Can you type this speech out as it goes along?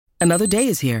Another day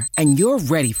is here, and you're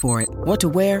ready for it. What to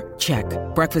wear? Check.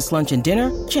 Breakfast, lunch, and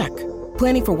dinner? Check.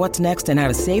 Planning for what's next and how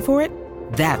to save for it?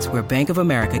 That's where Bank of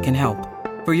America can help.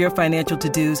 For your financial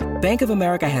to-dos, Bank of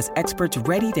America has experts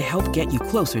ready to help get you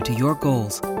closer to your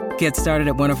goals. Get started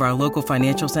at one of our local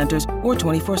financial centers or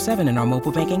 24/7 in our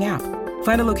mobile banking app.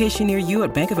 Find a location near you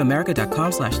at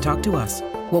bankofamerica.com/talktous.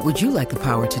 What would you like the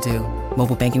power to do?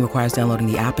 Mobile banking requires downloading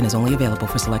the app and is only available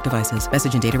for select devices.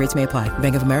 Message and data rates may apply.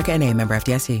 Bank of America N.A., member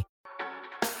FDIC.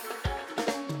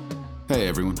 Hey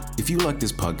everyone, if you like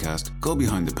this podcast, go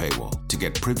behind the paywall to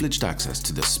get privileged access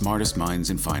to the smartest minds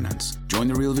in finance. Join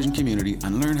the Real Vision community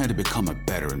and learn how to become a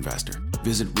better investor.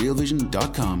 Visit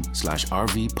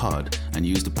realvision.com/RVPod and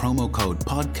use the promo code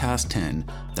podcast10,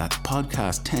 that's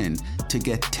podcast10, to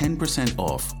get 10%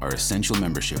 off our essential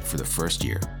membership for the first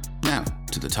year. Now,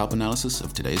 to the top analysis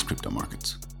of today's crypto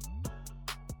markets.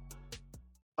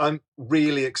 I'm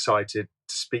really excited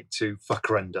to speak to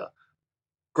Fakrenda.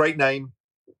 Great name.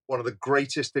 One of the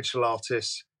greatest digital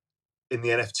artists in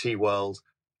the NFT world,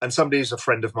 and somebody who's a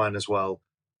friend of mine as well.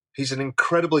 He's got an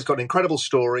incredible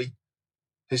story.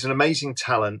 He's an amazing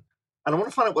talent, and I want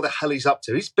to find out what the hell he's up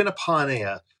to. He's been a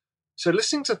pioneer. So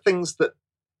listening to things that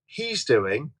he's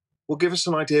doing will give us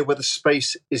an idea where the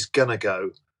space is going to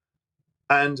go.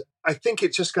 And I think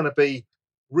it's just going to be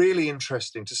really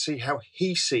interesting to see how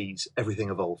he sees everything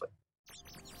evolving.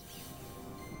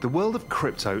 The world of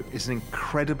crypto is an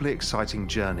incredibly exciting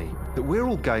journey that we're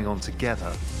all going on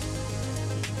together.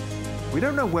 We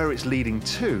don't know where it's leading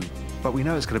to, but we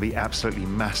know it's going to be absolutely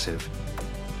massive.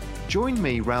 Join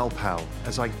me, Raoul Powell,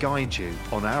 as I guide you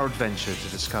on our adventure to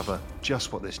discover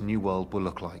just what this new world will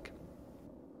look like.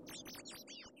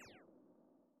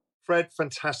 Fred,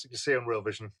 fantastic to see you on Real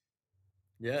Vision.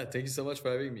 Yeah, thank you so much for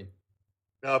having me.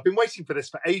 Now, I've been waiting for this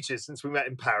for ages since we met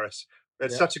in Paris. We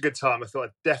had such a good time. I thought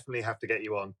I'd definitely have to get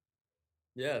you on.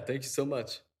 Yeah, thank you so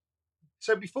much.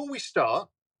 So before we start,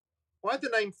 why the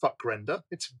name Fakrenda?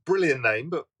 It's a brilliant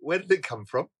name, but where did it come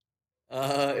from?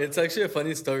 It's actually a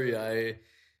funny story.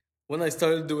 When I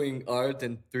started doing art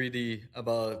in 3D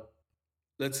about,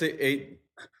 let's say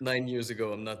 8-9 years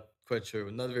ago, I'm not quite sure,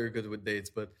 I'm not very good with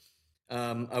dates, but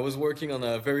I was working on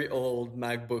a very old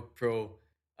MacBook Pro,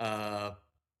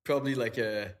 probably like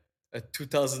a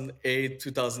 2008,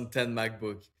 2010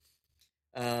 MacBook.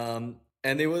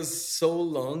 And it was so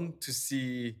long to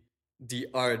see the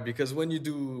art, because when you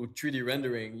do 3D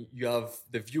rendering, you have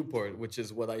the viewport, which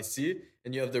is what I see,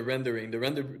 and you have the rendering. The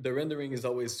rendering is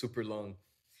always super long.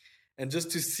 And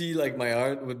just to see like my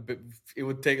art it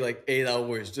would take like 8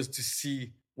 hours just to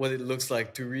see what it looks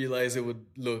like, to realize it would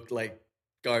look like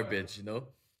garbage, you know?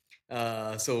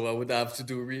 So I would have to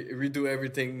redo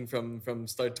everything from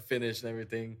start to finish and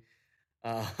everything.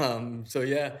 So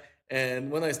yeah, and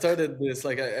when I started this,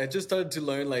 like I just started to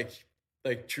learn like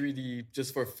 3D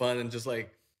just for fun, and just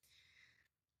like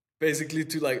basically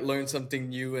to like learn something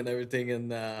new and everything.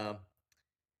 And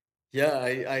yeah,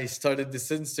 I started this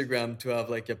Instagram to have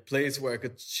like a place where I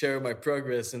could share my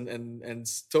progress and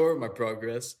store my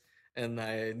progress, and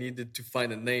I needed to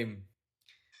find a name.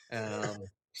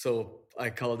 So I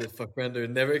called it Fakrender,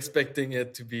 never expecting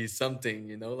it to be something,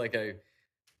 you know, like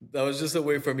that was just a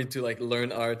way for me to like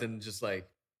learn art and just like,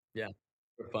 yeah,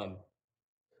 for fun.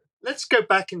 Let's go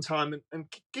back in time and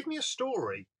give me a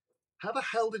story. How the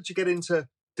hell did you get into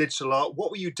digital art?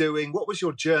 What were you doing? What was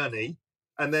your journey?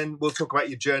 And then we'll talk about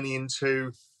your journey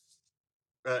into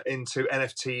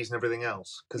NFTs and everything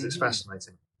else, because it's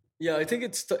fascinating. Yeah, I think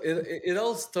it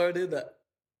all started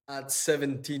at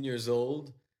 17 years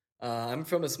old. I'm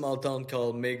from a small town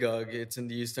called Magog. It's in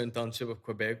the eastern township of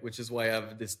Quebec, which is why I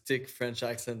have this thick French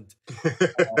accent.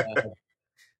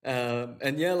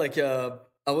 And yeah, like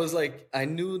I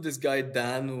knew this guy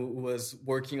Dan who was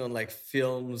working on like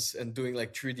films and doing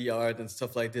like 3D art and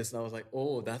stuff like this, and I was like,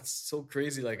 oh, that's so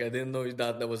crazy! Like I didn't know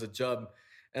that was a job,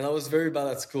 and I was very bad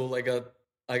at school. I got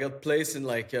placed in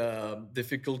like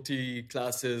difficulty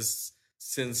classes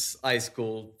since high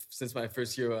school, since my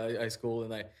first year of high school,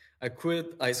 and I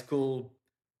quit high school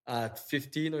at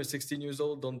 15 or 16 years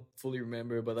old. Don't fully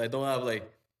remember, but I don't have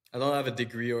a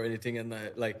degree or anything, and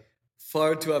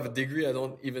far to have a degree. I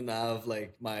don't even have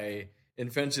like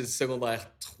in French it's secondaire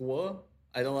 3.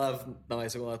 I don't have my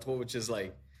secondaire 3, which is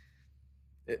like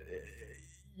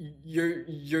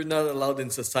you're not allowed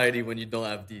in society when you don't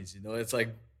have these, you know. It's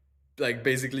like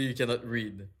basically you cannot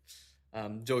read.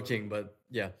 I'm joking, but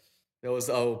yeah, that was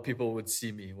how people would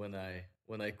see me when I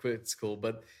quit school.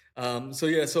 But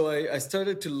so I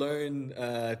started to learn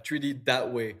 3D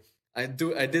that way. I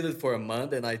did it for a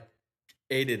month and I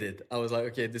hated it. I was like,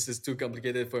 okay, this is too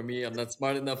complicated for me. I'm not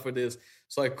smart enough for this.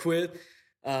 So I quit.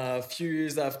 A few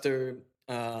years after,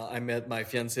 I met my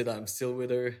fiance that I'm still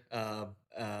with her,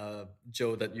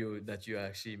 Joe, that you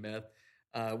actually met.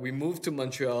 We moved to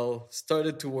Montreal,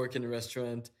 started to work in a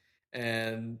restaurant,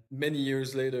 and many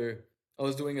years later, I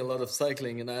was doing a lot of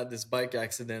cycling, and I had this bike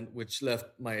accident which left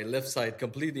my left side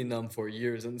completely numb for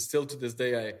years, and still to this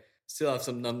day, I still have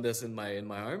some numbness in my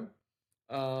arm.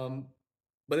 Um,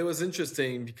 but it was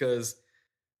interesting because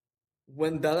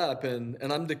when that happened,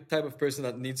 and I'm the type of person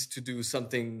that needs to do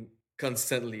something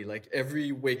constantly, like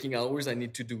every waking hours I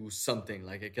need to do something,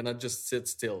 like I cannot just sit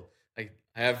still. I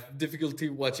have difficulty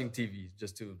watching TV,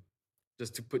 just to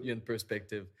put you in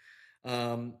perspective.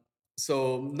 um,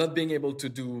 so not being able to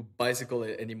do bicycle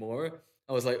anymore,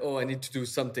 I was like, oh, I need to do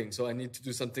something, so I need to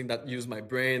do something that use my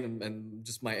brain and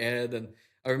just my head. And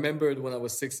I remembered when I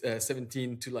was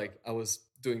 17 to, like, I was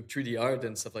doing 3D art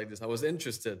and stuff like this. I was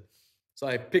interested, so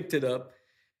I picked it up,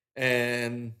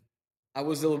 and I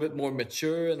was a little bit more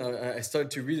mature, and I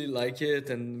started to really like it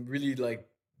and really like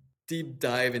deep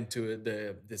dive into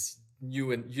it, this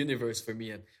new universe for me,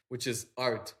 and which is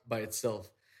art by itself.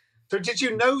 So, did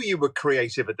you know you were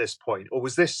creative at this point, or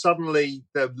was this suddenly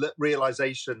the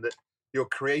realization that your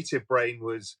creative brain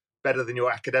was better than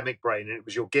your academic brain, and it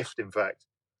was your gift, in fact?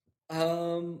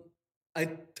 Um,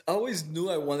 I always knew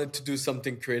I wanted to do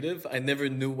something creative. I never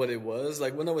knew what it was.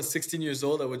 Like when I was 16 years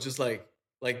old, I would just like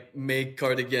make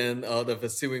cardigan out of a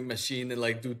sewing machine and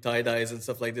like do tie dyes and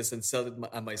stuff like this and sell it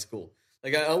at my school.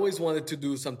 Like I always wanted to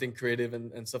do something creative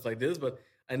and stuff like this, but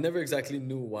I never exactly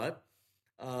knew what.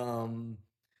 Um,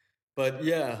 but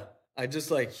yeah, I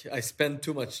just like I spend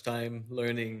too much time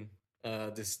learning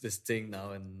this thing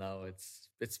now, and now it's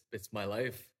my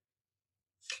life.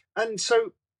 And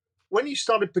so, when you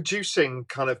started producing,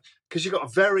 kind of, because you've got a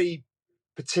very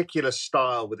particular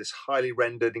style with this highly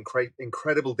rendered,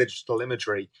 incredible digital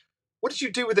imagery, what did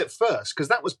you do with it first? Because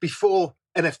that was before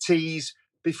NFTs,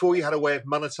 before you had a way of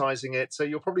monetizing it. So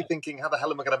you're probably thinking, how the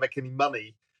hell am I going to make any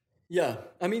money? Yeah,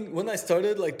 I mean, when I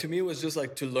started, like to me, it was just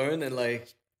like to learn, and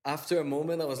like after a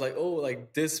moment, I was like, oh,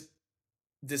 like this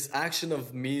action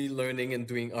of me learning and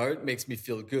doing art makes me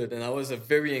feel good. And I was a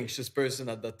very anxious person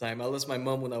at that time. I lost my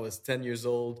mom when I was 10 years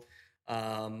old.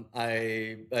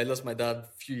 I lost my dad a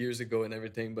few years ago and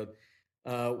everything, but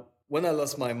uh, when I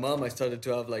lost my mom, I started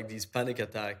to have like these panic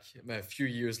attack a few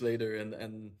years later,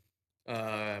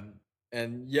 um,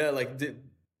 and yeah, like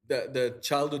the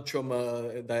childhood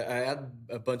trauma that I had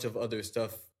a bunch of other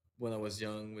stuff when I was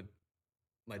young with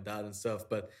my dad and stuff,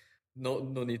 but no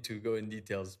need to go in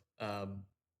details.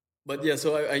 But yeah,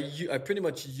 so I pretty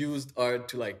much used art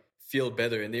to like feel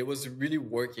better, and it was really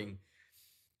working.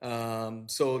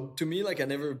 So to me, like I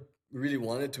never really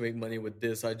wanted to make money with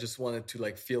this. I just wanted to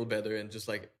like feel better and just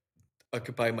like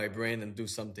occupy my brain and do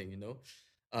something.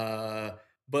 Uh,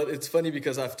 but it's funny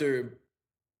because after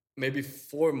maybe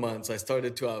 4 months, I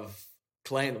started to have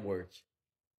client work,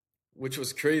 which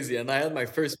was crazy. And I had my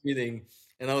first meeting,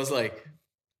 and I was like,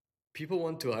 people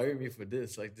want to hire me for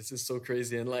this. Like, this is so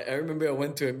crazy. And like, I remember I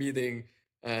went to a meeting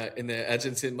in the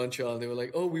agency in Montreal, and they were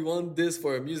like, "Oh, we want this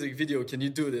for a music video. Can you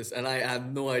do this?" And I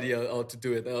had no idea how to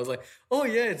do it. And I was like, "Oh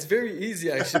yeah, it's very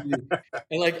easy actually."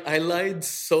 And like, I lied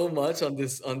so much on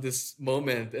this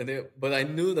moment, but I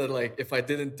knew that like if I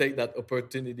didn't take that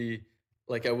opportunity,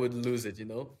 like I would lose it.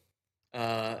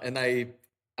 And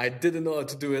I didn't know how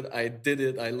to do it. I did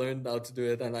it. I learned how to do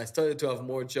it, and I started to have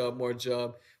more job,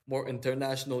 more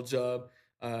international job.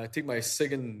 I think my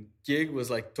second gig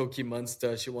was like Toki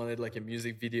Monster. She wanted like a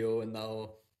music video, and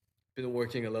now been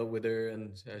working a lot with her,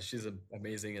 and she's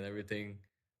amazing and everything.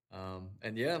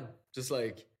 And yeah, just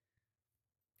like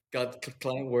got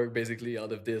client work basically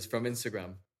out of this from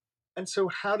Instagram. And so,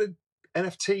 how did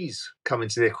NFTs come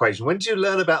into the equation? When did you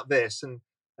learn about this and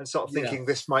start Yeah, thinking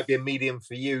this might be a medium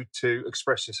for you to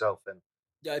express yourself in?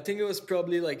 yeah. I think it was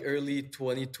probably like early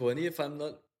 2020, if I'm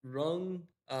not wrong.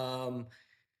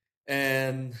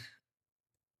 And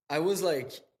I was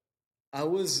like, I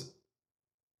was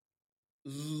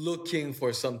looking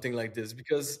for something like this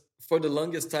because for the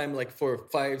longest time, like for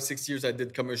 5 6 years, I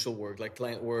did commercial work, like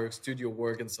client work, studio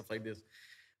work, and stuff like this.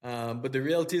 But the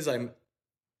reality is, I'm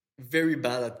very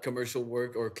bad at commercial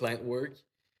work or client work.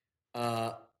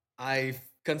 Uh, I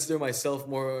consider myself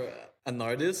more an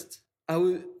artist. I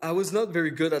was not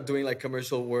very good at doing like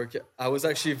commercial work. I was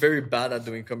actually very bad at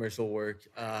doing commercial work.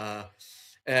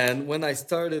 And when I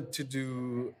started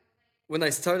to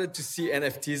see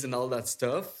NFTs and all that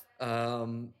stuff,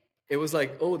 it was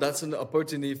like, oh, that's an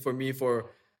opportunity for me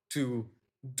to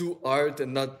do art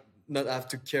and not have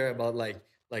to care about like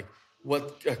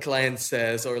what a client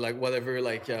says or like whatever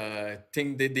like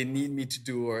thing they need me to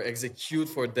do or execute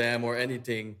for them or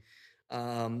anything.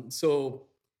 So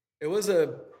it was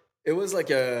it was like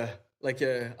a I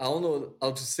don't know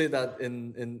how to say that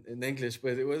in English,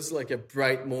 but it was like a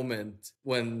bright moment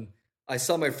when I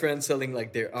saw my friends selling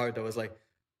like their art. I was like,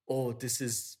 oh, this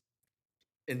is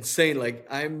insane. Like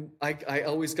I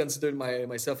always considered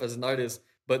myself as an artist,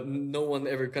 but no one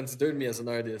ever considered me as an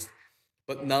artist.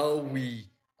 But now we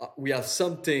have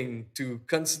something to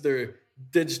consider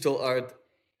digital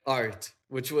art,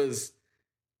 which was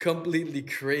completely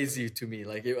crazy to me.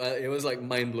 Like it was like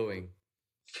mind blowing.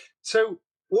 So,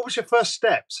 what was your first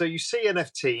step? So, you see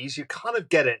NFTs, you kind of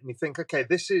get it, and you think, okay,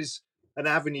 this is an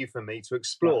avenue for me to Yeah.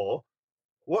 explore.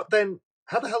 What then?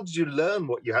 How the hell did you learn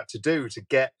what you had to do to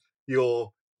get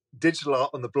your digital art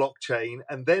on the blockchain,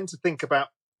 and then to think about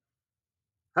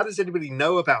how does anybody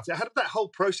know about it? How did that whole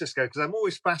process go? Because I'm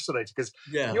always fascinated because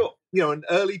Yeah. you're an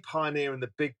early pioneer in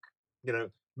the big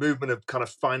movement of kind of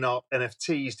fine art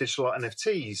NFTs, digital art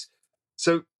NFTs.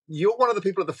 So you're one of the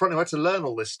people at the front who had to learn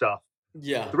all this stuff.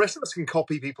 Yeah. The rest of us can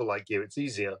copy people like you. It's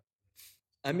easier.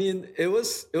 I mean, it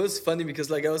was funny because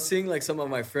like I was seeing like some of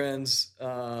my friends,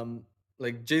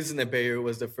 like Jason Abayer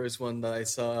was the first one that I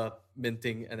saw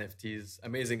minting NFTs,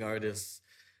 amazing artists,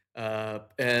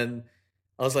 and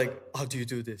I was like, how do you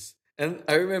do this? And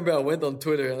I remember I went on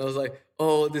Twitter and I was like,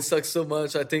 oh, this sucks so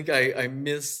much. I think I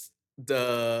missed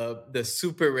the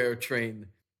super rare train.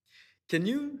 Can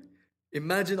you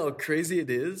imagine how crazy it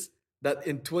is that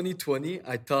in 2020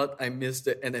 I thought I missed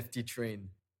the NFT train?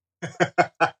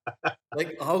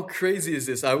 Like, how crazy is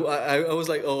this? I was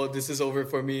like, oh, this is over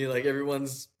for me. Like,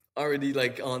 everyone's already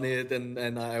like on it,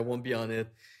 and I won't be on it.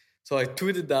 So I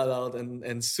tweeted that out,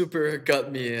 and Super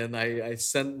got me, and I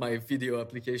sent my video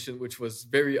application, which was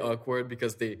very awkward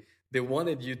because they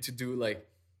wanted you to do like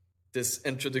this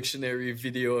introductory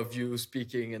video of you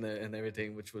speaking and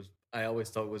everything, which was I always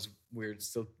thought was weird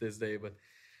still to this day, but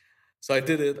so I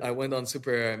did it. I went on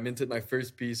Super. I minted my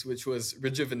first piece, which was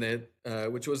Rejuvenate,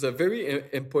 which was a very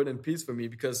important piece for me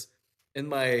because in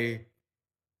my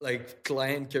like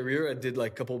client career, I did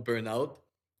like couple burnout,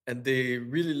 and they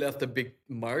really left a big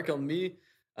mark on me.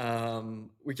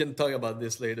 We can talk about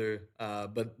this later,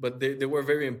 but they were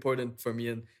very important for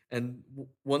me, and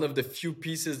one of the few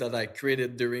pieces that I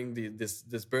created during this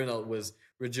burnout was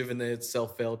Rejuvenate,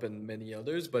 Self Help, and many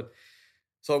others. But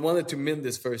so I wanted to mint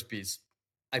this first piece.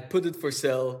 I put it for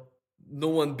sale. No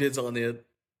one bids on it.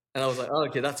 And I was like, oh,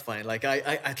 okay, that's fine. Like I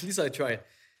at least I tried.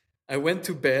 I went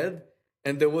to bed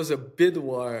and there was a bid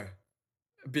war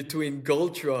between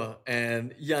Goltra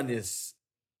and Yanis.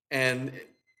 And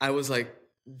I was like,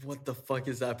 what the fuck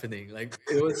is happening? Like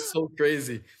it was so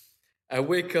crazy. I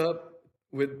wake up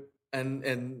with and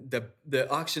the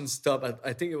auction stopped at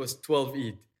I think it was 12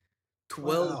 ETH.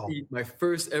 12 Wow. ETH, my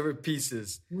first ever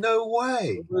pieces. No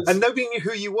way. It And was nobody knew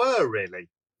who you were, really.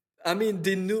 I mean,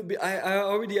 they knew. I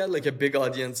already had like a big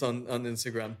audience on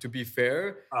Instagram. To be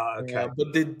fair, Okay.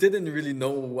 but they didn't really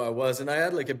know who I was, and I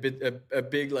had like a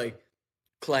big like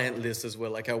client list as well.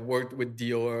 Like I worked with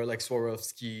Dior, like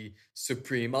Swarovski,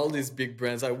 Supreme, all these big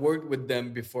brands. I worked with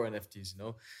them before NFTs,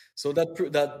 So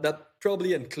that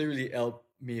probably and clearly helped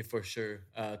me for sure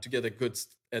to get a good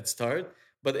head start.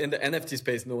 But in the NFT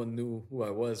space, no one knew who I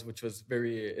was, which was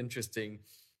very interesting.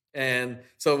 And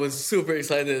so I was super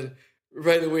excited.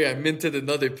 Right away, I minted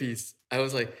another piece. I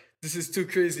was like, "This is too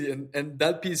crazy!" And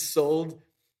that piece sold.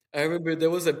 I remember there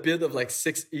was a bid of like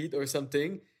 6 ETH or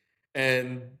something,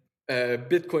 and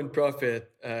Bitcoin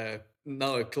Profit,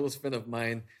 now a close friend of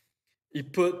mine,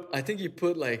 I think he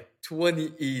put like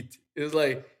 20 ETH. It was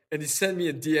like, and he sent me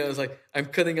a DM. I was like, I'm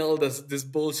cutting all this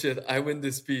bullshit. I win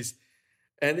this piece.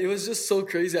 And it was just so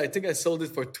crazy. I think I sold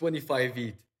it for 25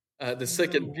 ETH. The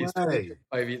second No piece, way.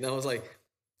 25 ETH. And I was like,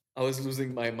 I was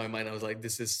losing my mind. I was like,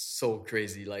 this is so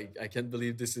crazy. Like, I can't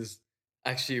believe this is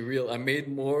actually real. I made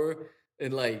more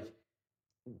in like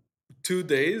 2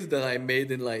 days than I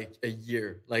made in like a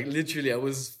year. Like literally, I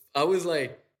was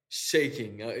like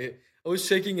shaking. I was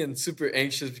shaking and super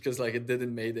anxious because like it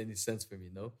didn't make any sense for me.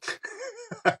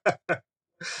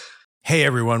 Hey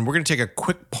everyone, we're going to take a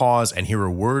quick pause and hear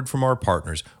a word from our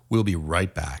partners. We'll be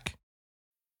right back.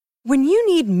 When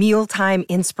you need mealtime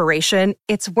inspiration,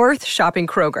 it's worth shopping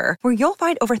Kroger, where you'll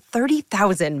find over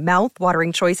 30,000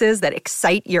 mouth-watering choices that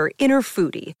excite your inner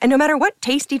foodie. And no matter what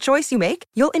tasty choice you make,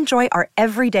 you'll enjoy our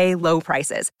everyday low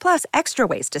prices, plus extra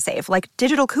ways to save, like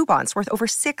digital coupons worth over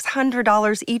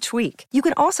 $600 each week. You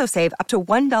can also save up to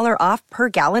 $1 off per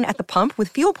gallon at the pump with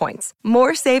fuel points.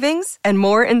 More savings and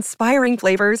more inspiring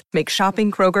flavors make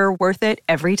shopping Kroger worth it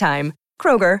every time.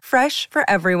 Kroger, fresh for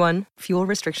everyone. Fuel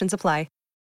restrictions apply.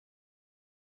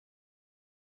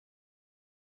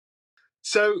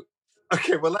 So,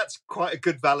 okay, well, that's quite a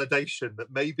good validation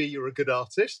that maybe you're a good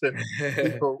artist and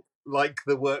people like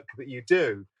the work that you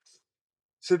do.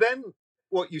 So then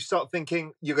what you start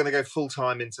thinking, you're going to go full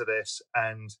time into this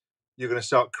and you're going to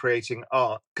start creating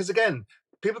art. Because again,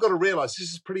 people got to realize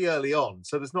this is pretty early on.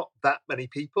 So there's not that many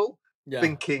people Yeah.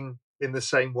 thinking in the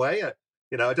same way.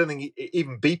 I don't think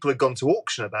even Beeple had gone to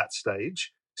auction at that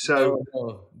stage. So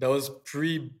No, that was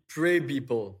pre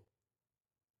Beeple.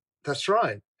 that's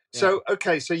right. Yeah. So,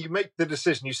 okay, so you make the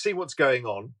decision, you see what's going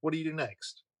on. What do you do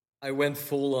next? I went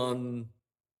full on,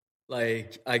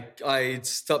 like I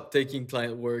stopped taking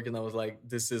client work and I was like,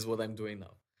 this is what I'm doing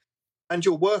now. And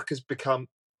your work has become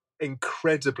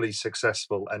incredibly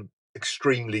successful and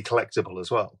extremely collectible as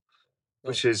well,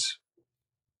 which is,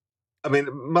 I mean,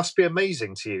 it must be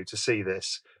amazing to you to see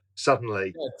this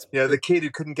suddenly. The kid who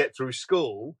couldn't get through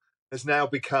school has now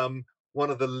become one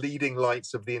of the leading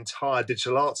lights of the entire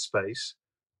digital art space.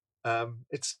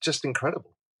 It's just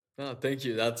incredible. Oh, thank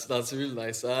you. That's really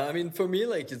nice. I mean, for me,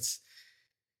 like it's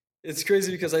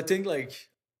crazy because I think like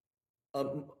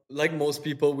most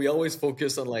people, we always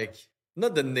focus on like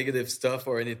not the negative stuff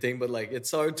or anything, but like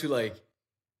it's hard to like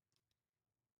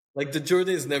the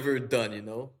journey is never done, you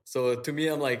know. So to me,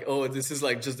 I'm like, oh, this is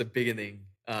like just the beginning.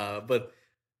 But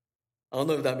I don't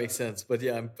know if that makes sense. But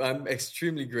yeah, I'm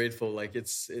extremely grateful. Like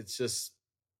it's just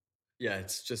yeah,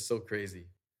 it's just so crazy.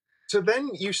 So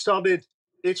then you started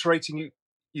iterating.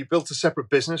 You built a separate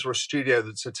business or a studio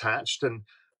that's attached, and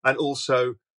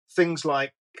also things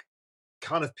like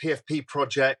kind of PFP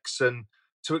projects and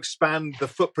to expand the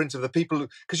footprint of the people,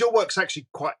 because your work's actually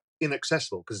quite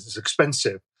inaccessible because it's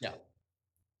expensive. Yeah.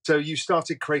 So you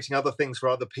started creating other things for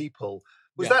other people.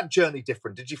 Was Yeah. that journey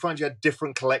different? Did you find you had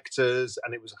different collectors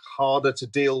and it was harder to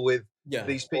deal with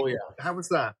these people? Oh, yeah. How was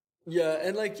that? Yeah,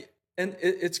 and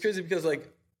it's crazy because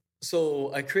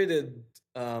so I created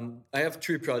I have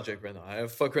 3 projects right now. I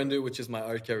have Fuck Render, which is my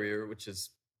art career, which is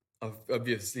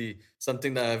obviously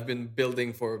something that I've been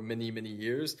building for many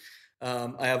years.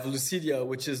 I have Lucidia,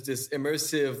 which is this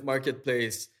immersive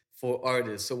marketplace for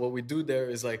artists. So what we do there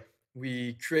is like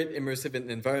we create immersive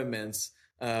environments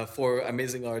for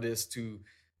amazing artists to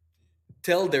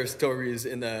tell their stories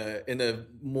in a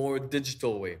more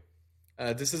digital way.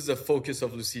 This is the focus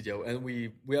of Lucidio, and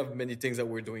we have many things that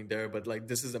we're doing there, but like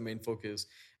this is the main focus.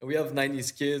 And we have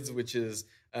 90s Kids, which is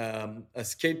a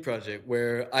skate project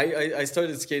where I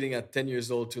started skating at 10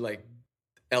 years old to like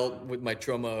help with my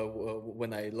trauma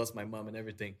when I lost my mom and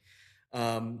everything.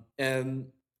 And me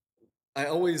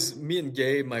and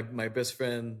Gabe, my best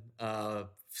friend,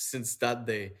 since that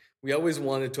day, we always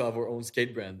wanted to have our own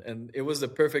skate brand, and it was the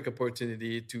perfect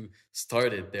opportunity to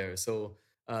start it there. So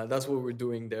that's what we're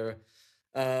doing there.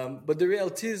 But the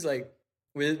reality is, like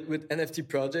with NFT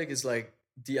project, is like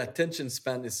the attention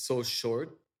span is so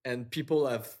short, and people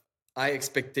have high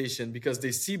expectation because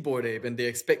they see Bored Ape and they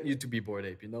expect you to be Bored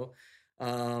Ape, you know.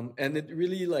 And it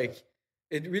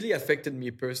really affected me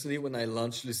personally when I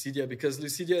launched Lucidia, because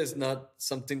Lucidia is not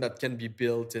something that can be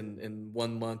built in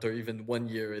 1 month or even 1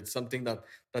 year. It's something that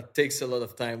takes a lot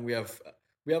of time. We have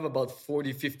about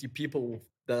 40, 50 people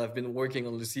that have been working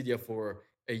on Lucidia for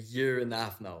a year and a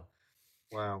half now.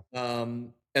 Wow.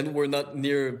 And we're not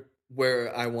near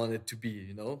where I want it to be,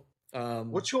 you know?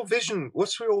 What's your vision?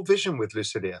 What's your vision with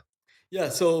Lucidia? Yeah,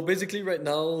 so basically, right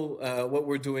now, what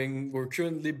we're doing, we're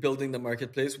currently building the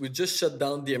marketplace. We just shut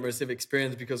down the immersive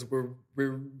experience because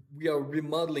we are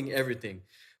remodeling everything.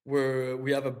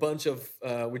 We have a bunch of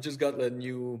we just got a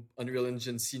new Unreal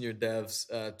Engine senior devs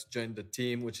to join the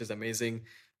team, which is amazing.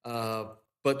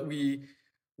 But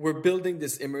we're building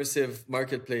this immersive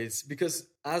marketplace because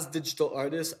as digital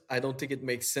artists, I don't think it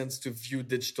makes sense to view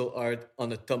digital art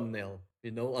on a thumbnail,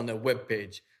 you know, on a web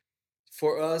page.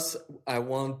 For us, I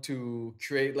want to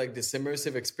create like this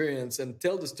immersive experience and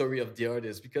tell the story of the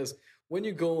artist, because when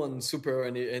you go on Super or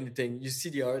anything, you see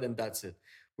the art and that's it.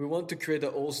 We want to create a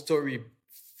whole story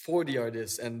for the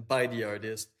artist and by the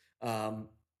artist,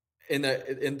 in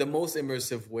the most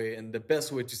immersive way and the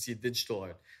best way to see digital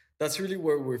art. That's really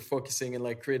where we're focusing, and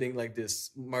like creating like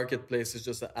this marketplace is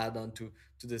just an add-on to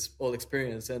this whole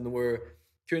experience. And we're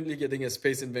currently getting a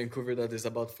space in Vancouver that is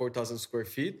about 4,000 square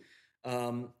feet.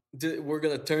 We're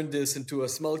gonna turn this into a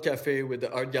small cafe with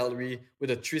the art gallery with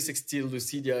a 360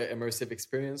 Lucidia immersive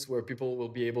experience where people will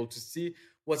be able to see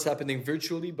what's happening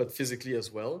virtually but physically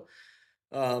as well.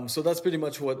 So that's pretty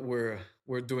much what we're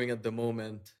doing at the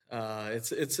moment.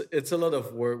 It's a lot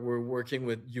of work. We're working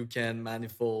with UCAN,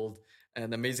 Manifold,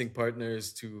 and amazing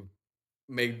partners to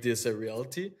make this a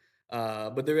reality.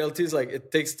 But the reality is, like,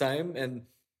 it takes time, and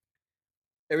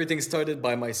everything started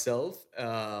by myself,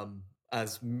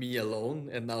 as me alone,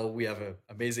 and now we have an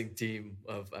amazing team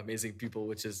of amazing people,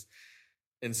 which is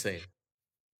insane.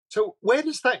 So where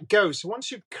does that go? So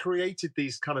once you've created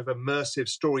these kind of immersive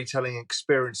storytelling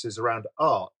experiences around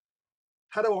art,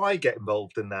 how do I get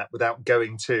involved in that without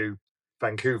going to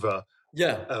Vancouver?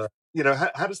 Yeah,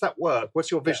 How does that work?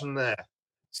 What's your yeah. vision there?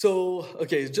 So,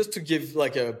 okay, just to give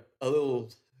like a little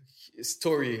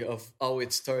story of how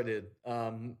it started.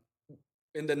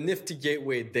 In the Nifty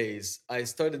Gateway days, I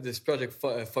started this project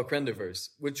for Renderverse,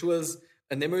 which was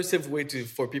an immersive way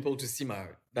for people to see my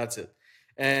art. That's it.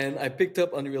 And I picked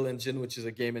up Unreal Engine, which is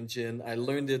a game engine. I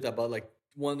learned it about like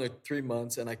 1 or 3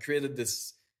 months, and I created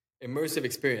this immersive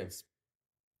experience.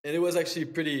 And it was actually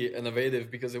pretty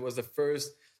innovative because it was the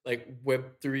first like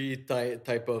Web3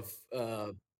 type of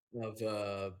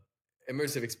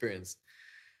immersive experience.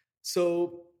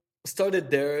 So started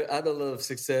there, had a lot of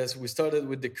success. We started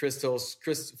with the crystals.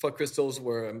 Fuck crystals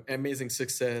were an amazing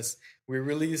success. We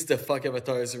released the fuck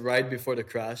avatars right before the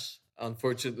crash,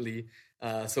 unfortunately.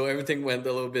 So everything went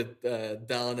a little bit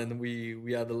down, and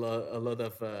we had a lot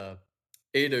of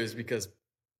haters because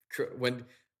when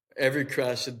every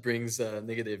crash it brings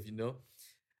negative,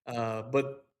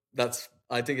 but that's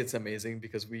I think it's amazing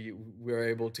because we are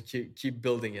able to keep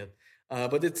building it.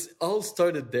 But it's all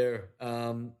started there,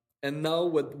 and now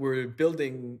what we're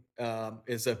building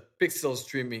is a pixel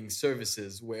streaming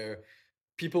services where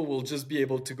people will just be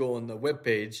able to go on the web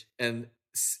page and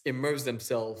immerse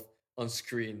themselves on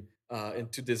screen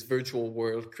into this virtual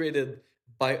world created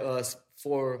by us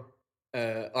for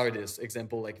artists.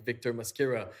 Example, like Victor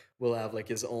Mascara will have like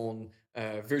his own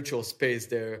virtual space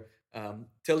there,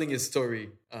 telling his story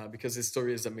because his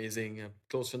story is amazing, a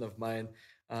close friend of mine.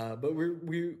 But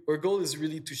our goal is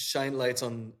really to shine lights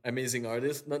on amazing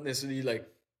artists, not necessarily like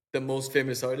the most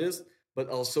famous artists, but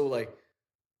also like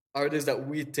artists that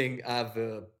we think have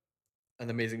an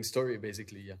amazing story,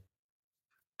 basically. Yeah.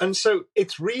 And so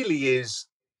it really is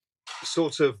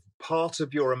sort of part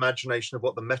of your imagination of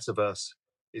what the metaverse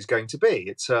is going to be.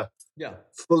 It's a Yeah.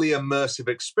 fully immersive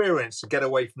experience to get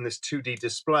away from this 2D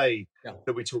display Yeah.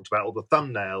 that we talked about, or the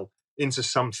thumbnail, into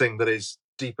something that is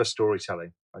deeper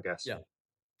storytelling, I guess. Yeah.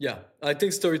 Yeah. I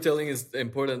think storytelling is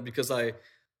important because I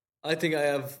think I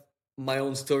have my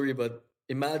own story, but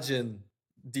imagine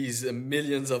these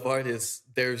millions of artists,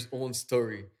 their own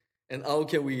story. And how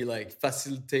can we like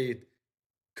facilitate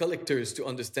collectors to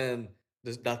understand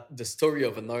the story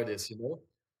of an artist?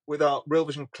 With our Real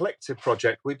Vision Collective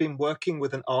project, we've been working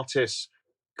with an artist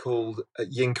called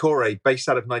Yinkore, based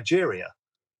out of Nigeria.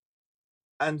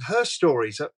 And her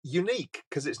stories are unique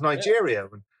because it's Yeah, Nigeria.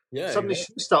 And yeah, suddenly she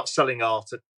exactly. starts selling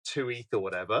art at 2 ETH or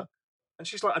whatever. And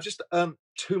she's like, I've just earned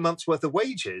 2 months worth of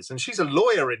wages. And she's a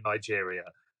lawyer in Nigeria.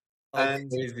 How And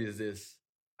crazy is this?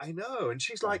 I know. And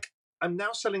she's Yeah, like, I'm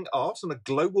now selling art on a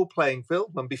global playing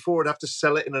field. And before I'd have to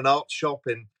sell it in an art shop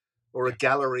or a yeah,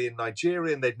 gallery in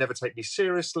Nigeria, and they'd never take me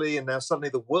seriously. And now suddenly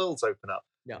the world's open up.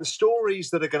 yeah. The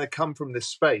stories that are going to come from this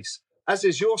space, as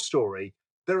is your story,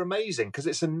 they're amazing because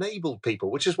it's enabled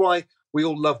people, which is why we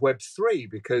all love Web3,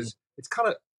 Mm. because it's kind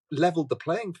of leveled the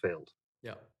playing field.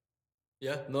 Yeah.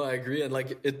 Yeah, no, I agree, and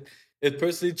like it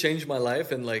personally changed my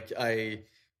life, and like I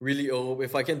really hope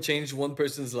if I can change one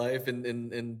person's life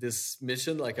in this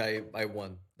mission, like I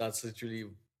won. That's literally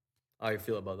how I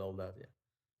feel about all that. Yeah,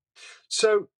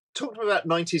 So, talk to me about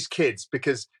 90s Kids,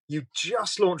 because you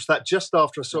just launched that just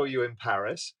after I yeah, saw you in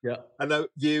Paris. yeah, I know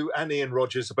you and Ian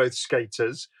Rogers are both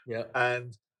skaters, yeah,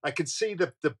 and I could see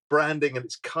the branding, and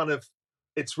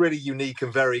it's really unique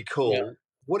and very yeah. cool.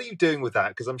 What are you doing with that?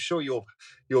 Because I'm sure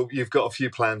you've got a few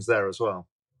plans there as well.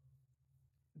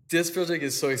 This project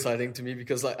is so exciting to me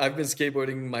because like I've been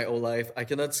skateboarding my whole life. I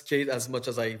cannot skate as much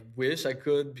as I wish I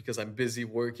could because I'm busy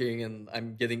working and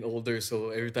I'm getting older.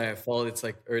 So every time I fall, it's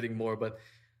like hurting more. But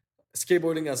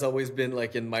skateboarding has always been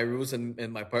like in my roots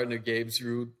and my partner Gabe's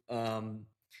root.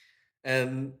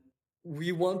 And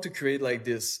we want to create like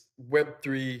this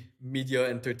Web3 media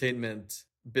entertainment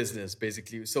business,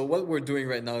 basically. So what we're doing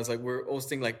right now is like we're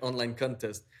hosting like online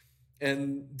contests,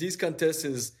 and these contests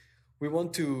is we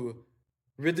want to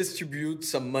redistribute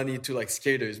some money to like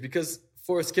skaters because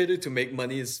for a skater to make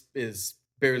money is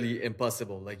barely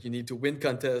impossible. Like you need to win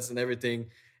contests and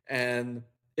everything, and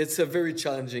it's a very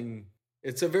challenging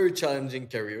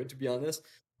career, to be honest.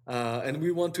 And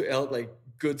we want to help like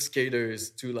good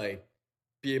skaters to like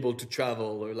be able to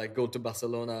travel or like go to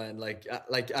Barcelona and like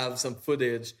have some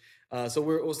footage. So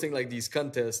we're hosting like these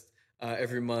contests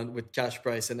every month with cash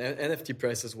price and NFT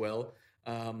price as well.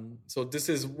 So this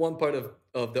is one part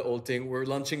of the whole thing. We're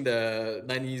launching the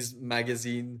 90s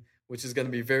magazine, which is going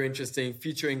to be very interesting,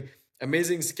 featuring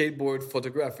amazing skateboard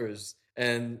photographers.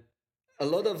 And a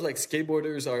lot of like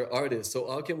skateboarders are artists. So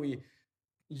how can we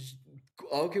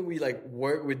like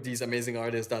work with these amazing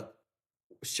artists that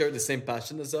share the same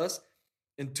passion as us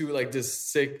into like this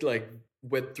sick like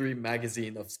Web3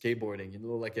 magazine of skateboarding.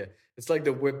 Like it's like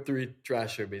the Web3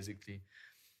 Trasher basically.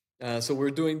 So we're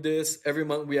doing this every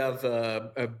month. We have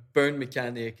a burn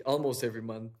mechanic almost every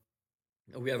month.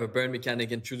 We have a burn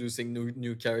mechanic introducing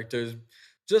new characters,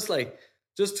 just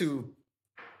to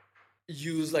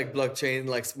use like blockchain,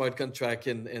 like smart contract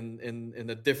in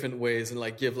a different ways, and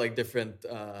like give like different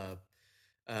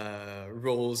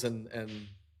roles and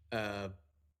uh,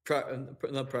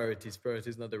 not priorities. Priority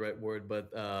is not the right word,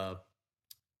 but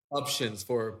options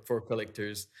for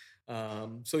collectors.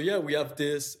 So yeah, we have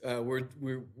this.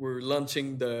 We're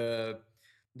launching the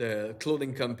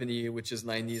clothing company, which is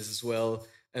 90s as well,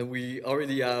 and we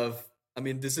already have. I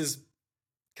mean, this is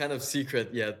kind of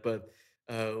secret yet, but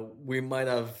we might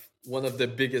have one of the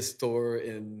biggest store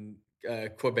in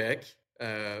Quebec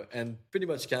and pretty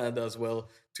much Canada as well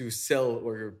to sell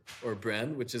our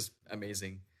brand, which is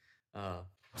amazing.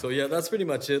 So yeah, that's pretty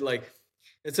much it. Like,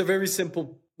 it's a very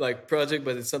simple like project,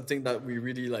 but it's something that we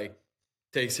really like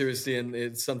take seriously, and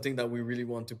it's something that we really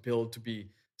want to build to be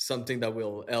something that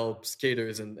will help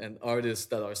skaters and artists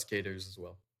that are skaters as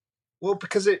well. Well,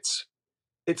 because it's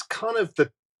kind of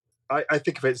I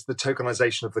think of it as the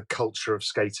tokenization of the culture of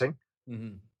skating.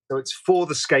 Mm-hmm. So it's for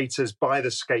the skaters, by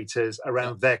the skaters,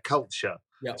 around their culture.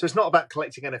 Yeah. So it's not about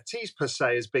collecting NFTs per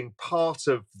se as being part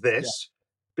of this,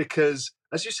 because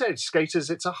as you said, skaters,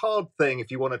 it's a hard thing if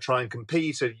you want to try and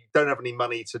compete or you don't have any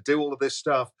money to do all of this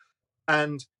stuff.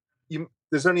 And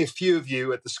there's only a few of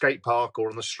you at the skate park or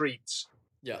on the streets,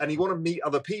 and you want to meet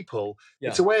other people.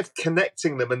 It's a way of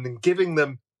connecting them and then giving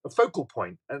them a focal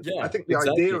point. And I think the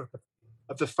idea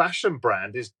of the fashion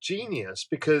brand is genius,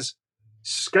 because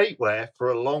skatewear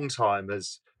for a long time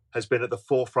has been at the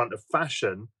forefront of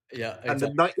fashion. Yeah,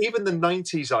 exactly. And even the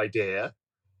 90s idea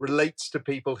relates to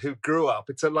people who grew up.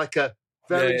 It's like a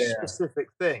very specific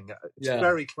thing. It's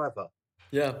very clever.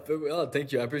 Yeah, well,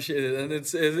 thank you. I appreciate it, and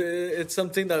it's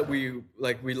something that we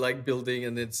like building,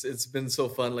 and it's been so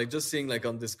fun. Like just seeing like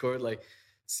on Discord, like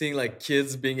seeing like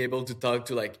kids being able to talk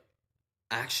to like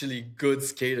actually good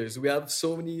skaters. We have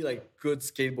so many like good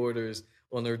skateboarders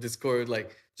on our Discord,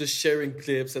 like just sharing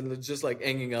clips and just like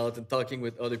hanging out and talking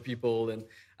with other people and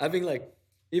having like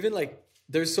even like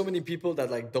there's so many people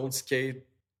that like don't skate,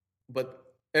 but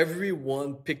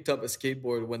everyone picked up a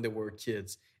skateboard when they were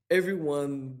kids.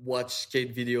 Everyone watched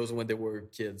skate videos when they were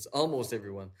kids, almost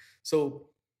everyone. So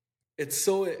it's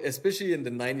so, especially in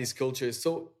the 90s culture, it's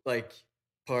so like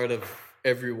part of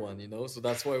everyone, so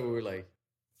that's why we were like,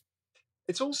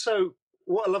 it's also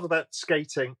what I love about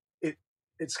skating.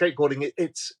 It's skateboarding.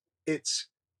 It's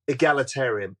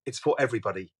egalitarian. It's for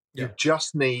everybody. You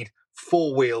just need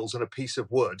 4 wheels and a piece of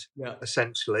wood,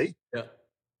 essentially. Yeah.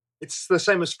 It's the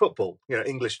same as football,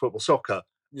 English football, soccer.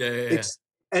 It's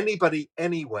anybody,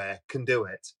 anywhere can do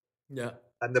it. Yeah.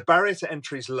 And the barrier to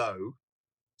entry is low,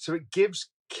 so it gives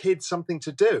kids something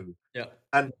to do. Yeah.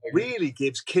 And really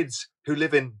gives kids who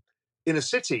live in inner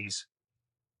cities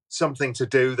something to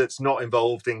do that's not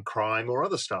involved in crime or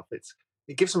other stuff.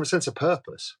 It gives them a sense of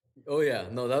purpose. Oh yeah,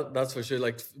 no, that's for sure.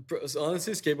 Like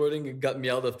honestly, skateboarding got me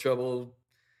out of trouble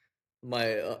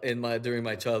during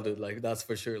my childhood. Like that's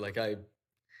for sure. Like I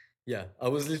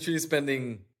was literally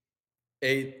spending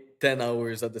 8-10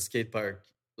 hours at the skate park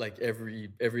like every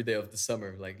day of the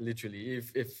summer. Like literally,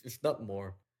 if not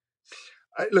more.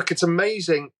 Look, it's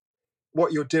amazing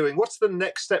what you're doing. What's the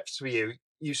next steps for you?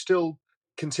 You still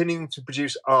continuing to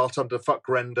produce art under Fuck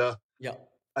Render,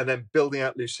 and then building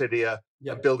out Lucidia,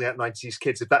 and building out 90s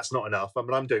Kids. If that's not enough, I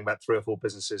mean, I'm doing about 3 or 4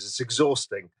 businesses. It's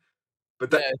exhausting,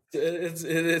 but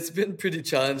it's been pretty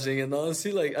challenging. And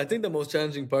honestly, like I think the most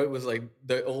challenging part was like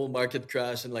the whole market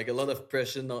crash and like a lot of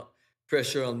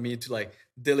pressure on me to like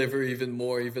deliver even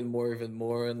more,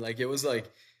 and like it was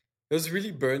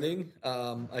really burning.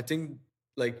 I think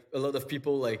like a lot of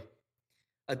people like.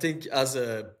 I think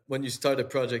when you start a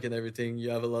project and everything, you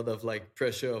have a lot of like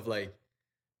pressure of like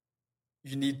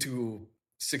you need to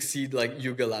succeed like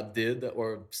Yuga Lab did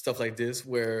or stuff like this,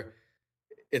 where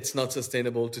it's not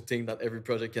sustainable to think that every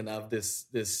project can have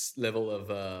this level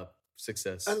of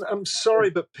success. And I'm sorry,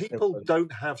 but people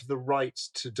don't have the right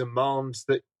to demand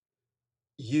that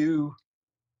you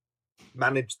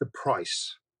manage the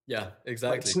price. Yeah,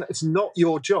 exactly. It's not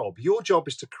your job. Your job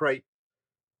is to create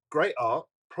great art,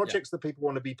 projects that people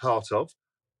want to be part of,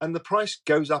 and the price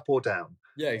goes up or down.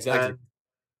 Yeah, exactly.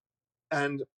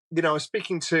 And I was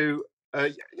speaking to,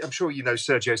 I'm sure you know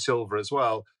Sergio Silva as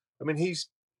well. I mean, he's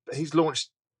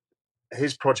launched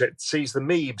his project, Seize the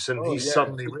Meebs, and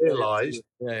suddenly realised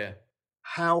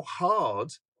how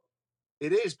hard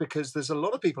it is, because there's a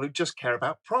lot of people who just care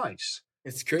about price.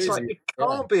 It's It's like, crazy. it Yeah.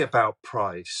 can't be about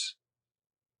price.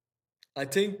 I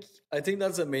think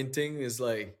that's the main thing is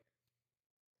like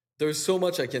there's so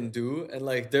much I can do, and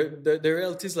like the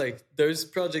reality is like there's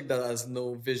project that has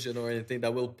no vision or anything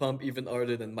that will pump even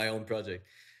harder than my own project.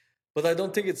 But I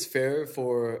don't think it's fair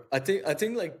for I think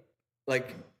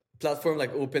like platform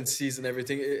like OpenSeas and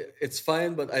everything it's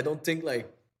fine, but I don't think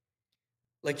like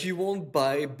you won't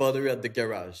buy butter at the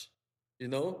garage, you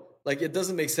know? Like it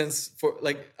doesn't make sense for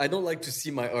like I don't like to see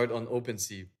my art on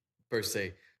OpenSea per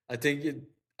se. I think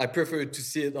I prefer to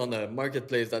see it on a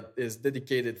marketplace that is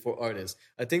dedicated for artists.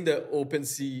 I think the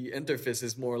OpenSea interface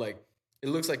is more like it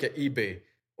looks like an eBay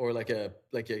or like a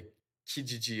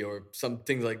Kijiji or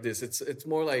something like this. It's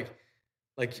more like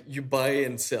you buy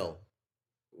and sell.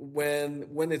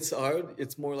 When it's art,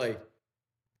 it's more like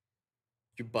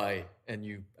you buy and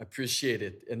you appreciate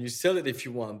it and you sell it if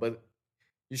you want, but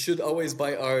you should always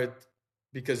buy art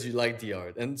because you like the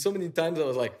art. And so many times I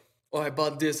was like, oh, I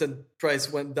bought this and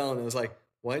price went down. And I was like,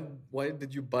 why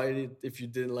did you buy it if you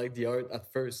didn't like the art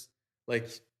at first? Like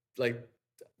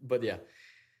but yeah.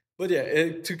 But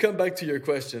yeah, to come back to your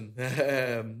question,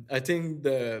 I think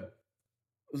the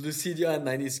Lucidia and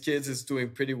 90s Kids is doing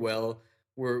pretty well.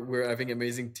 We're having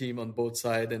amazing team on both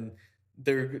sides, and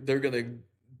they're gonna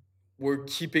we're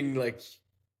keeping like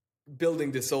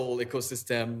building this whole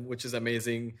ecosystem, which is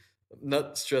amazing.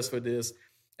 Not stressed for this.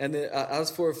 And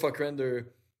as for Fuck Render,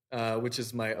 which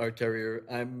is my art carrier,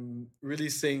 I'm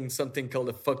releasing something called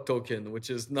a Fuck token, which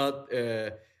is not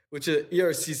which is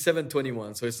ERC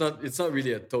 721. So it's not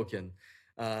really a token,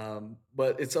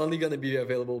 but it's only gonna be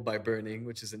available by burning,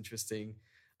 which is interesting,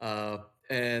 uh,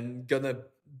 and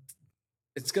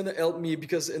it's gonna help me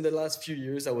because in the last few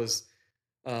years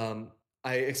um,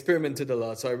 I experimented a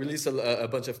lot. So I released a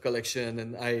bunch of collection,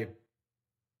 and I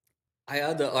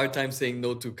had a hard time saying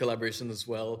no to collaboration as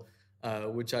well,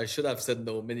 which I should have said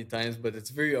no many times. But it's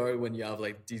very hard when you have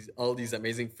like all these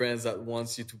amazing friends that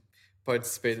wants you to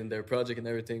participate in their project and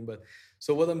everything. But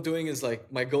so what I'm doing is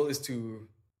like my goal is to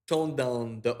tone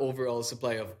down the overall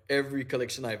supply of every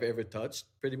collection I've ever touched,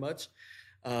 pretty much,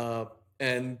 uh,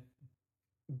 and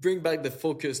bring back the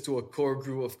focus to a core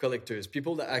group of collectors,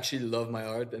 people that actually love my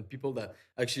art and people that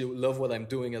actually love what I'm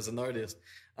doing as an artist.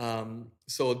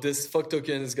 So this fuck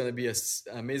token is going to be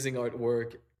amazing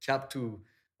artwork capped to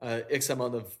X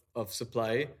amount of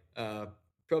supply,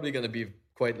 probably going to be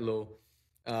quite low,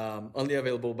 only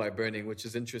available by burning, which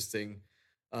is interesting.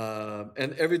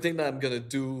 And everything that I'm going to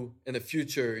do in the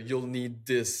future, you'll need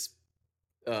this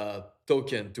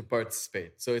token to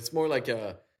participate. So it's more like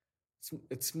a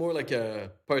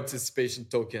participation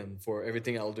token for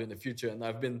everything I'll do in the future. And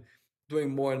I've been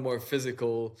doing more and more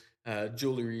physical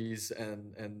jewelries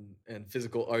and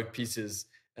physical art pieces,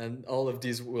 and all of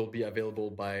these will be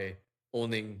available by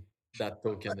owning that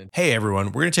token. And Hey everyone,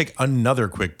 we're going to take another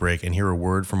quick break and hear a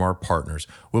word from our partners.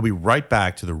 We'll be right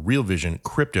back to the Real Vision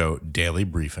Crypto Daily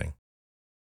Briefing.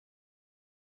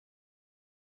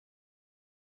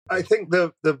 I think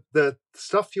the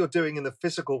stuff you're doing in the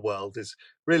physical world is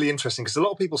really interesting because a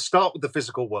lot of people start with the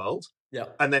physical world yeah,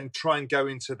 and then try and go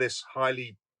into this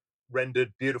highly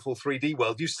rendered, beautiful 3D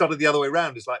world. You started the other way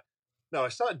around. It's like, no, I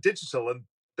started digital and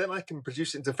then I can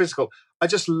produce it into physical. I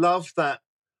just love that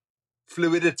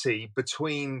fluidity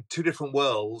between two different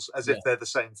worlds as yeah. if they're the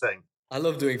same thing. I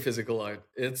love doing physical art.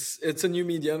 It's a new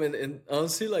medium, and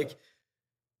honestly, like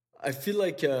I feel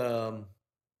like a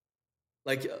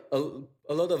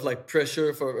lot of like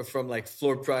pressure from like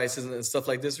floor prices and stuff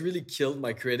like this really killed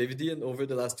my creativity and over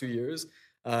the last 2 years,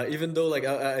 even though like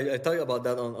I talk about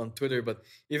that on Twitter, but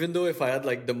even though if I had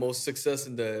like the most success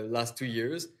in the last 2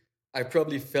 years, I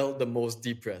probably felt the most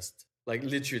depressed, like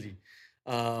literally.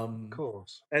 Of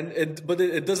course. And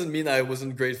it doesn't mean I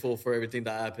wasn't grateful for everything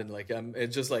that happened. Like it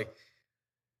just like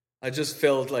I just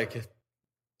felt like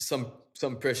some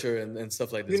pressure and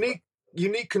stuff like this. You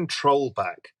need control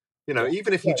back. You know, Yeah,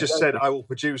 even if yeah, you just said, exactly. I will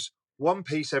produce one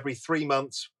piece every 3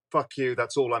 months, fuck you,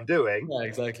 that's all I'm doing. Yeah,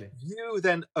 exactly. You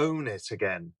then own it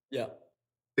again. Yeah.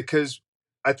 Because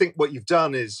I think what you've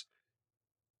done is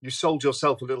you sold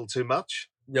yourself a little too much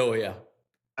Oh yeah.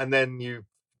 and then you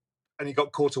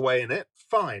got caught away in it.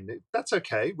 Fine. That's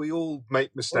okay. We all make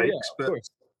Oh yeah, mistakes, of but course.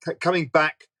 coming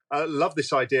back, I love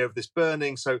this idea of this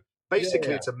burning. So Yeah, basically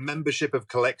yeah. it's a membership of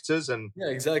collectors and Yeah,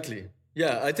 exactly.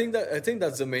 Yeah, I think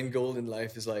that's the main goal in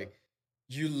life is like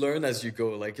you learn as you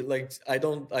go. Like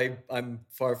I'm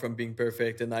far from being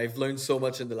perfect, and I've learned so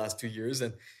much in the last 2 years.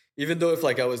 And even though if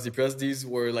like I was depressed, these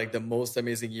were like the most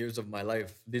amazing years of my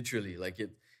life. Literally, like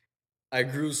I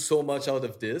grew so much out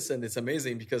of this, and it's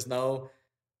amazing because now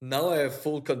I have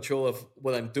full control of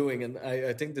what I'm doing, and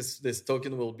I think this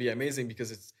token will be amazing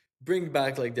because it's bring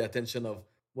back like the attention of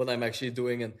what I'm actually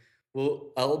doing, and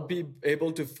I'll be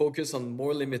able to focus on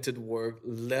more limited work,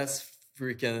 less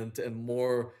frequent, and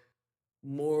more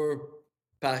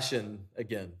passion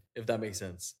again, if that makes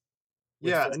sense.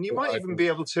 With Yeah, and you physical might art even be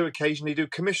able to occasionally do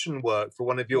commission work for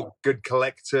one of your good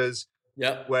collectors,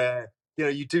 yeah. where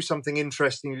you do something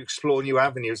interesting, you explore new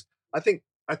avenues. I think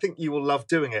you will love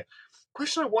doing it.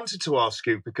 Question I wanted to ask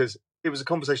you, because it was a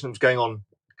conversation that was going on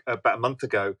about a month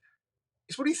ago,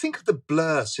 is what do you think of the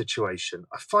blur situation?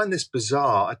 I find this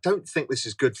bizarre. I don't think this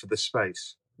is good for the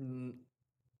space. Mm,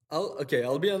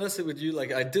 I'll be honest with you.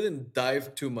 Like I didn't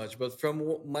dive too much, but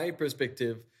from my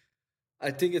perspective,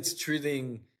 I think it's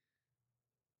treating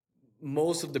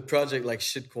most of the project like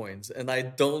shitcoins, and I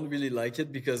don't really like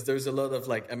it because there's a lot of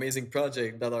like amazing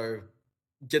projects that are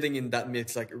getting in that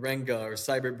mix, like Renga or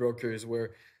Cyber Brokers,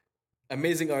 where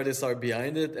amazing artists are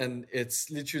behind it, and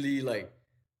it's literally like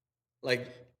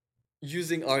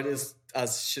using artists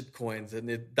as shitcoins, and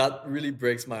that really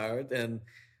breaks my heart. And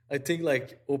I think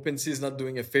like OpenSea is not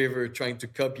doing a favor trying to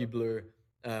copy Blur.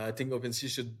 I think OpenSea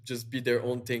should just be their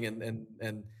own thing,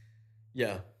 and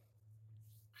yeah.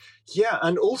 Yeah,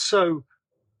 and also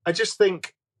I just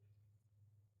think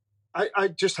I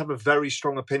just have a very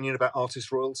strong opinion about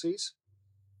artist royalties.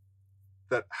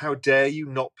 That how dare you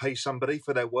not pay somebody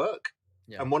for their work?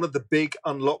 Yeah. And one of the big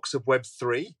unlocks of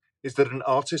Web3 is that an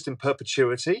artist in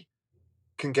perpetuity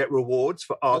can get rewards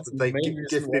for art That's that the they've main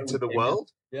reason why gifted we to the came in.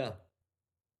 world. Yeah.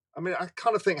 I mean, I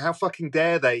kind of think, how fucking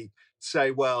dare they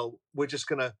say, well, we're just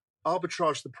going to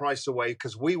arbitrage the price away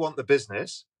because we want the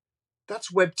business.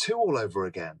 That's Web2 all over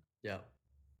again. Yeah.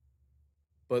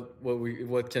 But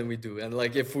what can we do? And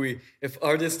like if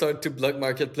artists start to block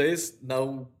marketplace,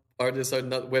 now artists are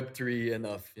not Web3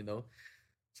 enough, you know?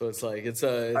 So it's like it's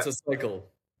a cycle.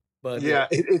 But Yeah,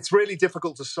 it's really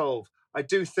difficult to solve. I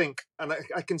do think, and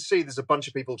I can see there's a bunch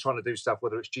of people trying to do stuff,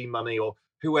 whether it's G Money or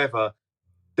whoever.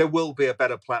 There will be a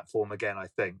better platform again, I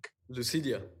think.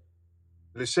 Lucidia.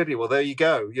 Well, there you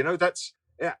go.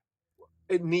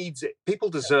 It needs it. People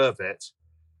deserve it,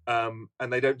 and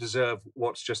they don't deserve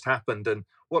what's just happened. And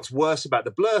what's worse about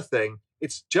the Blur thing,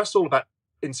 it's just all about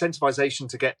incentivization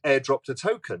to get airdropped a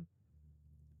token.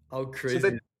 How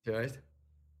crazy, right?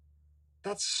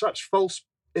 That's such false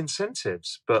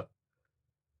incentives. But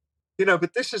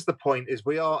but this is the point: is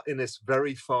we are in this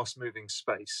very fast-moving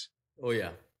space. Oh yeah.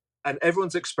 And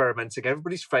everyone's experimenting,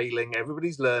 everybody's failing,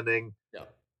 everybody's learning. Yeah.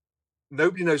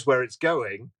 Nobody knows where it's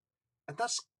going. And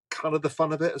that's kind of the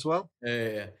fun of it as well.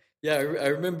 Yeah. I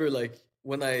remember like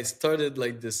when I started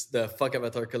like the Fuck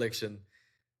Avatar collection,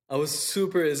 I was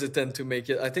super hesitant to make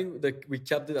it. I think that we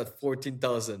capped it at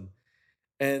 14,000.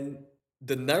 And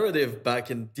the narrative back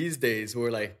in these days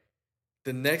were like,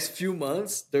 the next few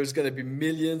months, there's going to be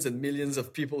millions and millions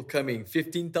of people coming.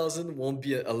 15,000 won't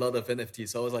be a lot of NFTs.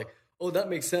 So I was like, oh, that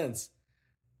makes sense.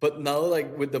 But now,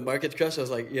 like with the market crash, I was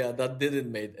like, yeah, that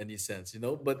didn't make any sense, you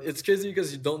know? But it's crazy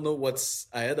because you don't know what's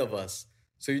ahead of us.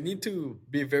 So you need to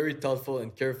be very thoughtful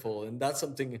and careful. And that's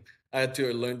something I had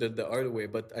to learn the hard way,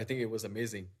 but I think it was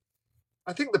amazing.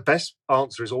 I think the best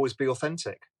answer is always be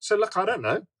authentic. So look, I don't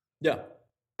know. Yeah.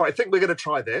 But I think we're going to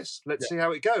try this. Let's see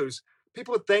how it goes.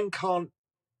 People then can't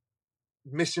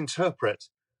misinterpret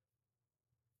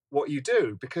what you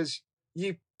do because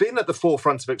you've been at the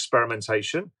forefront of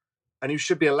experimentation and you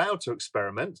should be allowed to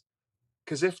experiment.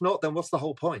 Because if not, then what's the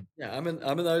whole point? Yeah, I'm an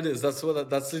artist. That's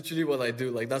literally what I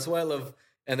do. Like that's why I love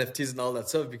NFTs and all that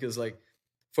stuff, because like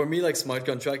for me, like smart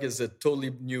contract is a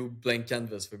totally new blank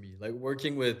canvas for me. Like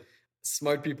working with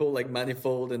smart people like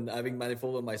Manifold and having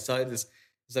Manifold on my side is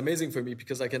amazing for me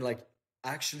because I can like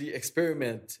actually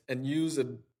experiment and use a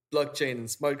blockchain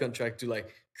and smart contract to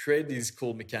like create these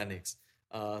cool mechanics.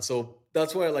 So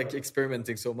that's why I like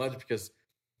experimenting so much, because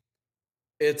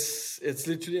it's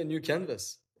literally a new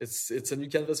canvas. It's a new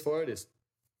canvas for artists.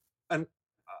 And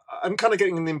I'm kind of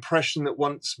getting the impression that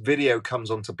once video comes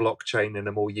onto blockchain in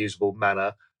a more usable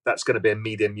manner, that's going to be a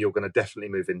medium you're going to definitely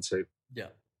move into. Yeah.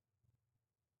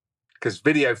 Because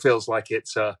video feels like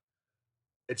it's a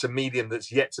medium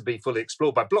that's yet to be fully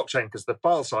explored by blockchain because the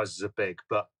file sizes are big,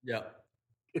 but yeah,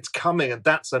 it's coming, and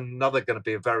that's another going to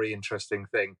be a very interesting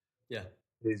thing. Yeah.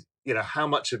 Is how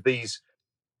much of these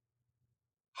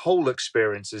whole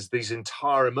experiences, these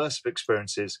entire immersive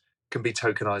experiences, can be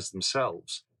tokenized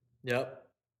themselves. Yeah.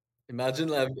 Imagine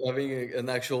having an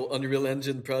actual Unreal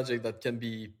Engine project that can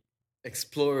be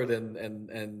explored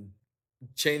and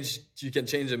changed. You can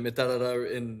change the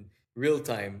metadata in real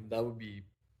time. That would be,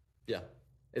 yeah,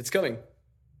 it's coming.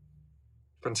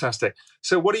 Fantastic.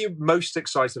 So what are you most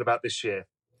excited about this year?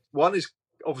 One is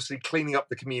obviously cleaning up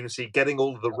the community, getting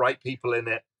all of the right people in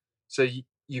it. So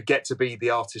you get to be the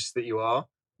artist that you are.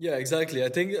 Yeah, exactly. I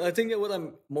think that what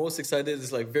I'm most excited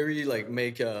is like very like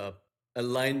make a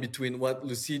line between what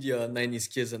Lucidia, 90s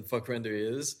Kids, and Fuck Render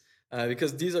is,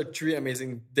 because these are three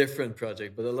amazing different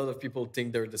projects, but a lot of people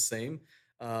think they're the same.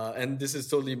 And this is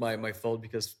totally my fault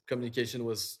because communication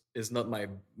is not my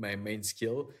main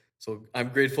skill. So I'm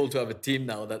grateful to have a team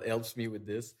now that helps me with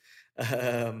this.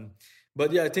 Um,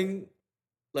 but yeah, I think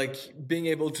like being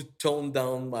able to tone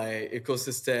down my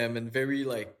ecosystem and very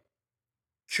like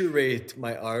curate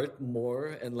my art more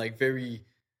and like very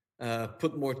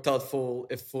put more thoughtful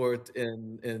effort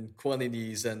in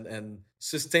quantities and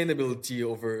sustainability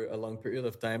over a long period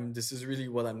of time. This is really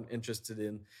what I'm interested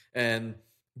in, and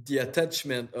the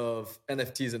attachment of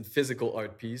NFTs and physical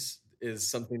art piece is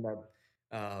something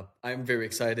that I'm very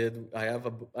excited. I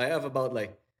have about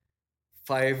like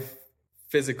five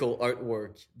physical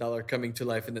artwork that are coming to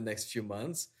life in the next few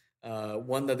months.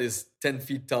 One that is 10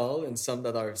 feet tall and some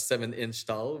that are 7-inch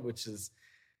tall, which is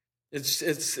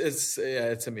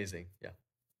it's amazing. Yeah.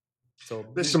 So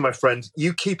Listen, my friend,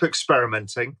 you keep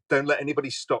experimenting. Don't let anybody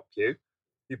stop you.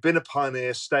 You've been a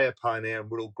pioneer, stay a pioneer, and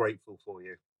we're all grateful for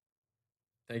you.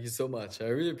 thank you so much. I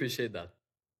really appreciate that.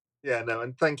 Yeah, no,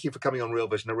 and thank you for coming on Real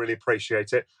Vision. I really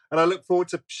appreciate it. And I look forward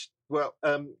to,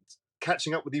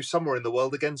 catching up with you somewhere in the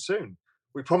world again soon.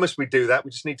 We promised we'd do that. We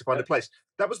just need to find a place.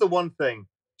 That was the one thing,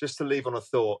 just to leave on a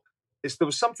thought, is there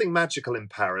was something magical in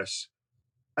Paris.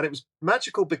 And it was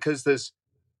magical because there's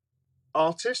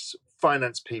artists,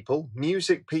 finance people,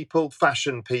 music people,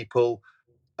 fashion people,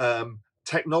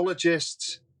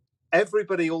 technologists,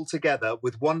 everybody all together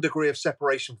with one degree of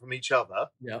separation from each other.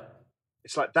 Yeah.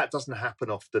 It's like that doesn't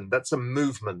happen often. That's a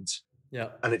movement. Yeah.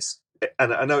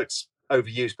 And I know it's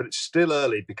overused, but it's still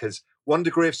early because 1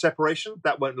 degree of separation,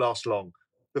 that won't last long.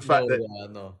 The fact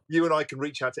that you and I can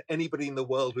reach out to anybody in the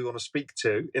world we want to speak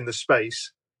to in the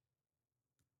space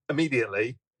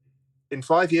immediately, in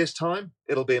 5 years' time,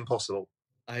 it'll be impossible.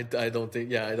 I don't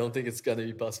think it's gonna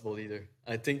be possible either.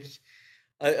 I think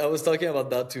I was talking about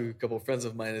that to a couple of friends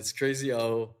of mine. It's crazy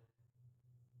how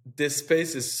this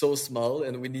space is so small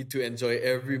and we need to enjoy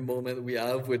every moment we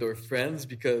have with our friends,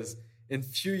 because in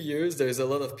few years there's a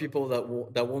lot of people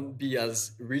that won't be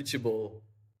as reachable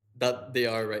that they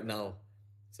are right now.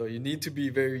 So you need to be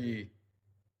very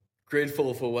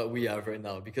grateful for what we have right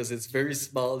now, because it's very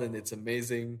small and it's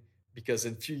amazing, because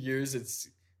in few years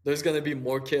there's going to be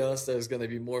more chaos, there's going to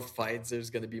be more fights, there's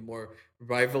going to be more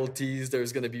rivalries,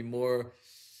 there's going to be more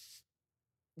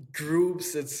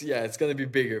groups. It's going to be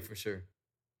bigger for sure.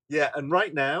 Yeah, and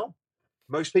right now,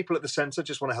 most people at the center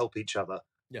just want to help each other.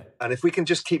 Yeah. And if we can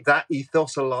just keep that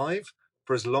ethos alive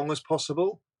for as long as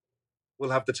possible,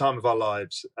 we'll have the time of our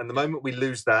lives. And the moment we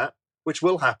lose that, which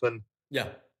will happen,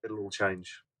 it'll all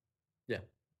change. Yeah,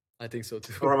 I think so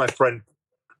too. All right, my friend.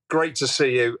 Great to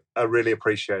see you. I really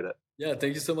appreciate it. Yeah,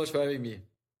 thank you so much for having me.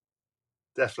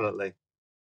 Definitely.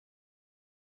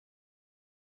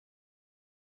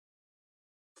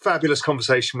 Fabulous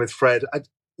conversation with Fred.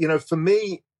 For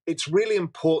me, it's really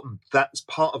important that as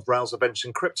part of Raoul's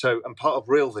Invention Crypto and part of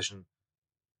Real Vision,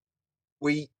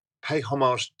 we pay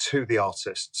homage to the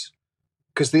artists,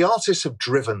 because the artists have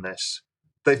driven this.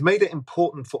 They've made it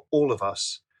important for all of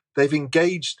us. They've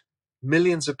engaged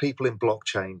millions of people in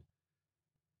blockchain.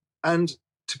 And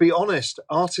to be honest,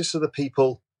 artists are the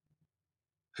people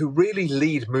who really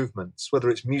lead movements, whether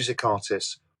it's music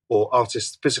artists or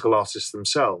physical artists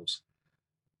themselves.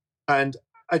 And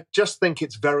I just think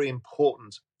it's very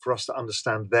important for us to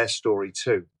understand their story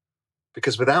too,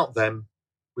 because without them,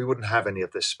 we wouldn't have any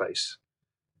of this space.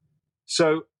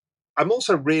 So I'm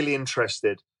also really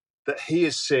interested that he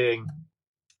is seeing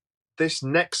this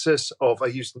nexus of, I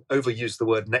overused the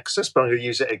word nexus, but I'm going to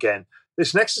use it again.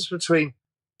 This nexus between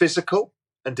physical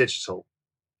and digital.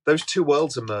 Those two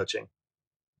worlds are merging.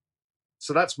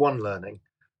 So that's one learning.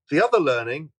 The other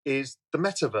learning is the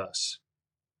metaverse,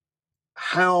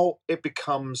 how it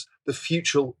becomes the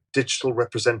future digital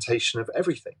representation of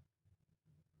everything.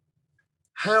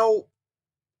 How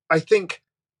I think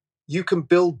you can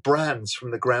build brands from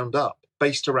the ground up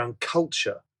based around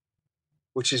culture,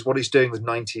 which is what he's doing with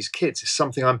 90s Kids. It's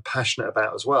something I'm passionate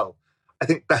about as well. I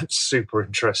think that's super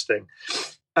interesting.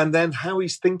 And then how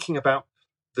he's thinking about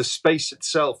the space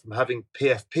itself, from having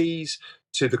PFPs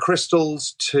to the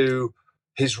crystals to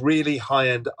his really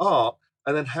high-end art,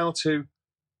 and then how to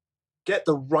get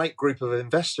the right group of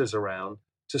investors around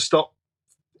to stop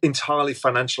entirely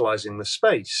financializing the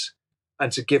space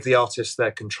and to give the artists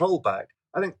their control back.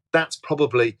 I think that's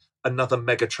probably another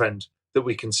mega trend that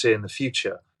we can see in the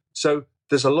future. So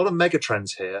there's a lot of mega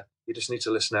trends here. You just need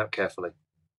to listen out carefully.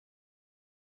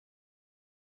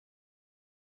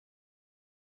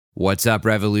 What's up,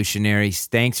 revolutionaries?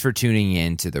 Thanks for tuning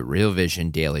in to the Real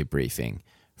Vision Daily Briefing.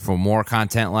 For more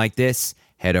content like this,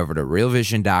 head over to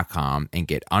realvision.com and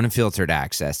get unfiltered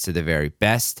access to the very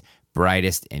best,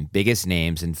 brightest, and biggest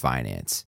names in finance.